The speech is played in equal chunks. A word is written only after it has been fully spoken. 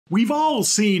We've all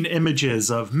seen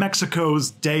images of Mexico's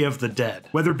Day of the Dead,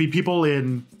 whether it be people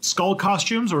in skull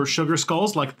costumes or sugar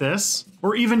skulls like this,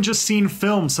 or even just seen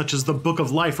films such as The Book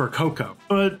of Life or Coco.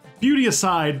 But beauty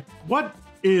aside, what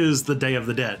is the Day of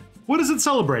the Dead? What is it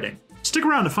celebrating? Stick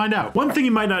around to find out. One thing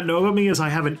you might not know about me is I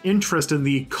have an interest in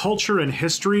the culture and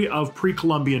history of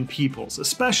pre-Columbian peoples,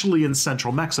 especially in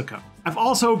central Mexico. I've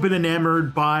also been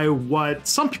enamored by what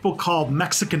some people call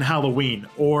Mexican Halloween,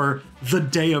 or the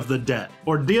Day of the Dead,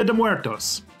 or Dia de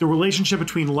Muertos. The relationship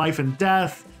between life and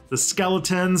death, the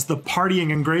skeletons, the partying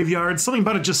in graveyards, something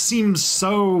about it just seems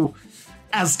so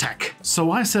Aztec. So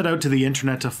I set out to the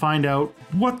internet to find out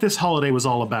what this holiday was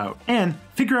all about, and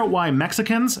figure out why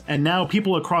Mexicans, and now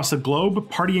people across the globe,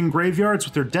 party in graveyards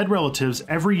with their dead relatives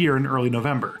every year in early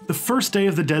November. The first Day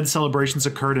of the Dead celebrations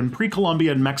occurred in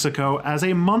pre-Columbian Mexico as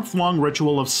a month-long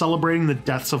ritual of celebrating the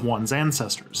deaths of one's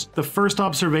ancestors. The first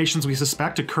observations we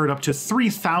suspect occurred up to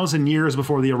 3,000 years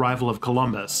before the arrival of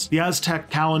Columbus. The Aztec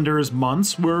calendar's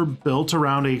months were built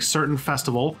around a certain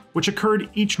festival, which occurred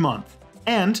each month,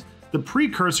 and the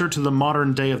precursor to the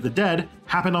modern Day of the Dead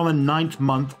happened on the 9th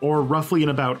month, or roughly in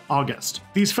about August.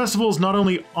 These festivals not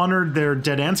only honored their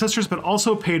dead ancestors, but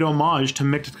also paid homage to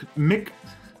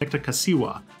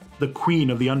Mictacasiwa, the queen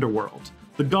of the underworld.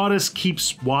 The goddess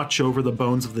keeps watch over the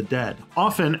bones of the dead.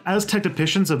 Often, Aztec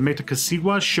depictions of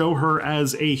Mictacasiwa show her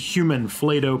as a human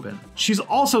flayed open. She's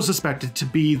also suspected to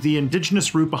be the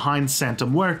indigenous root behind Santa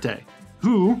Muerte,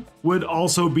 who would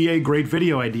also be a great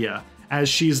video idea, as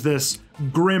she's this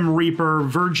Grim Reaper,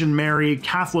 Virgin Mary,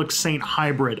 Catholic saint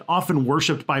hybrid, often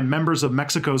worshipped by members of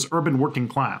Mexico's urban working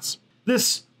class.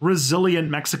 This resilient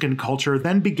Mexican culture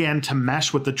then began to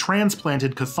mesh with the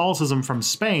transplanted Catholicism from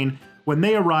Spain when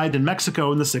they arrived in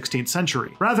Mexico in the 16th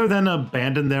century. Rather than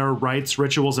abandon their rites,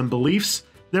 rituals, and beliefs,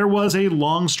 there was a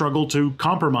long struggle to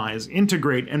compromise,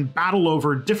 integrate, and battle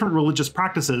over different religious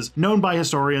practices known by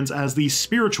historians as the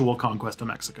spiritual conquest of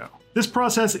Mexico. This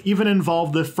process even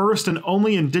involved the first and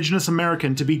only indigenous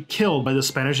American to be killed by the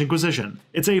Spanish Inquisition.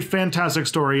 It's a fantastic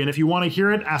story, and if you want to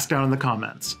hear it, ask down in the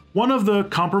comments. One of the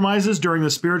compromises during the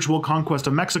spiritual conquest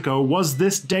of Mexico was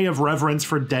this day of reverence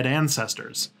for dead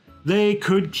ancestors. They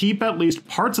could keep at least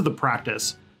parts of the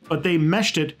practice, but they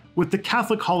meshed it with the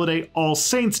Catholic holiday All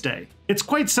Saints' Day. It's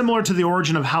quite similar to the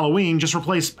origin of Halloween, just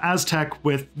replace Aztec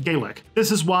with Gaelic. This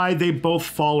is why they both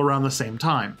fall around the same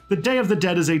time. The Day of the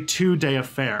Dead is a two-day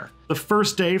affair. The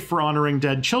first day for honoring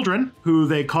dead children, who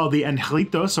they call the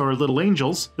Angelitos or Little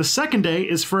Angels. The second day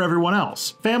is for everyone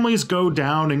else. Families go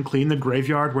down and clean the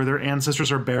graveyard where their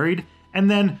ancestors are buried,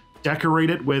 and then decorate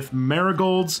it with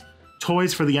marigolds,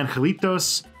 toys for the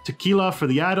Angelitos, tequila for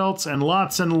the adults, and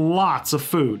lots of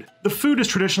food. The food is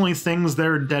traditionally things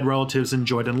their dead relatives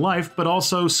enjoyed in life, but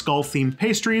also skull-themed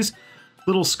pastries,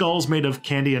 little skulls made of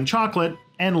candy and chocolate,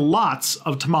 and lots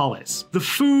of tamales. The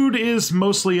food is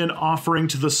mostly an offering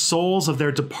to the souls of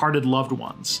their departed loved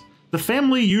ones. The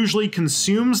family usually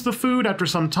consumes the food after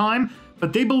some time,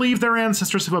 but they believe their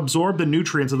ancestors have absorbed the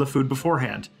nutrients of the food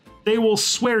beforehand. They will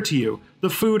swear to you the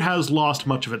food has lost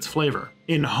much of its flavor.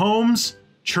 In homes,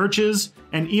 churches,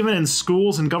 and even in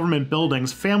schools and government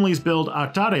buildings, families build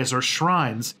altares or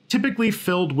shrines, typically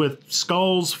filled with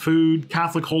skulls, food,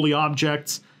 Catholic holy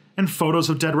objects, and photos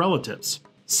of dead relatives.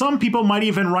 Some people might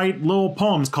even write little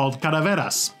poems called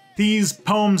calaveras. These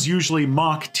poems usually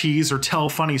mock, tease, or tell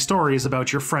funny stories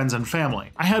about your friends and family.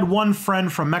 I had one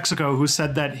friend from Mexico who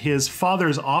said that his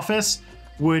father's office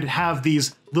would have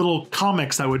these little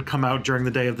comics that would come out during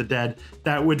the Day of the Dead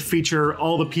that would feature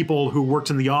all the people who worked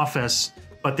in the office,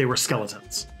 but they were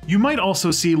skeletons. You might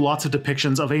also see lots of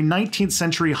depictions of a 19th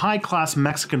century high-class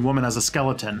Mexican woman as a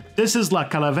skeleton. This is La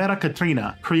Calavera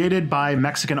Catrina, created by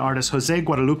Mexican artist Jose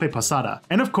Guadalupe Posada.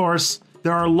 And of course,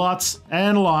 there are lots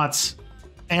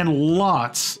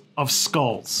of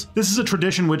skulls. This is a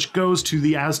tradition which goes to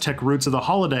the Aztec roots of the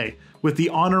holiday, with the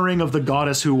honoring of the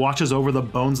goddess who watches over the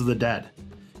bones of the dead.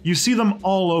 You see them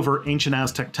all over ancient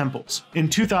Aztec temples. In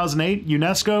 2008,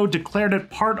 UNESCO declared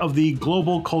it part of the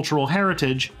global cultural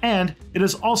heritage, and it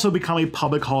has also become a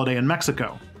public holiday in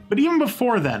Mexico. But even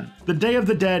before then, the Day of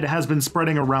the Dead has been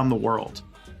spreading around the world.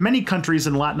 Many countries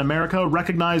in Latin America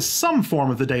recognize some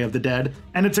form of the Day of the Dead,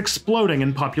 and it's exploding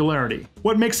in popularity.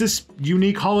 What makes this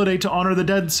unique holiday to honor the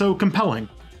dead so compelling?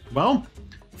 Well,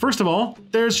 first of all,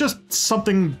 there's just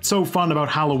something so fun about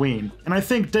Halloween, and I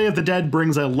think Day of the Dead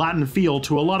brings a Latin feel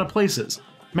to a lot of places,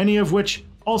 many of which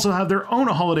also have their own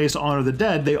holidays to honor the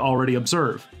dead they already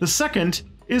observe. The second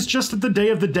is just that the Day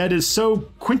of the Dead is so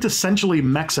quintessentially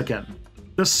Mexican.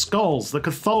 The skulls, the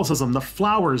Catholicism, the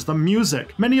flowers, the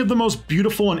music, many of the most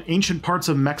beautiful and ancient parts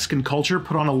of Mexican culture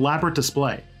put on elaborate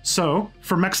display. So,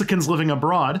 for Mexicans living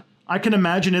abroad, I can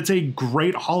imagine it's a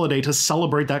great holiday to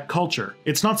celebrate that culture.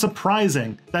 It's not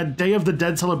surprising that Day of the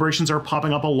Dead celebrations are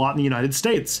popping up a lot in the United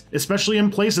States, especially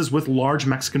in places with large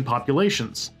Mexican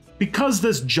populations. Because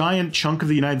this giant chunk of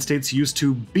the United States used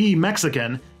to be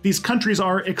Mexican, these countries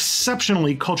are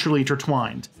exceptionally culturally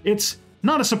intertwined. It's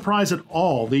not a surprise at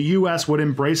all the US would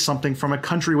embrace something from a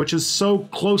country which is so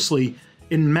closely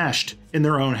enmeshed in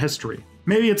their own history.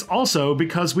 Maybe it's also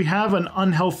because we have an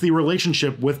unhealthy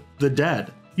relationship with the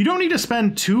dead. You don't need to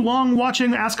spend too long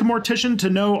watching Ask a Mortician to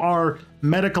know our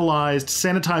medicalized,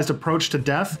 sanitized approach to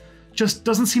death just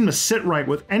doesn't seem to sit right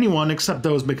with anyone except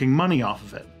those making money off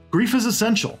of it. Grief is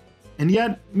essential, and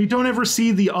yet we don't ever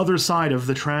see the other side of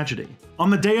the tragedy. On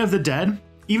the Day of the Dead,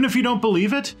 even if you don't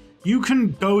believe it, you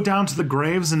can go down to the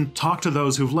graves and talk to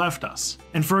those who've left us.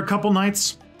 And for a couple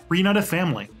nights, reunite a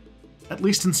family, at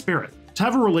least in spirit. To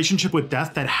have a relationship with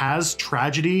death that has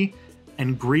tragedy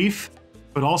and grief,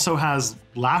 but also has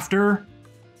laughter,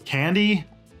 candy,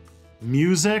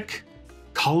 music,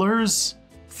 colors,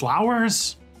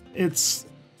 flowers. It's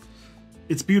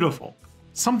beautiful.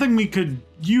 Something we could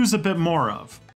use a bit more of.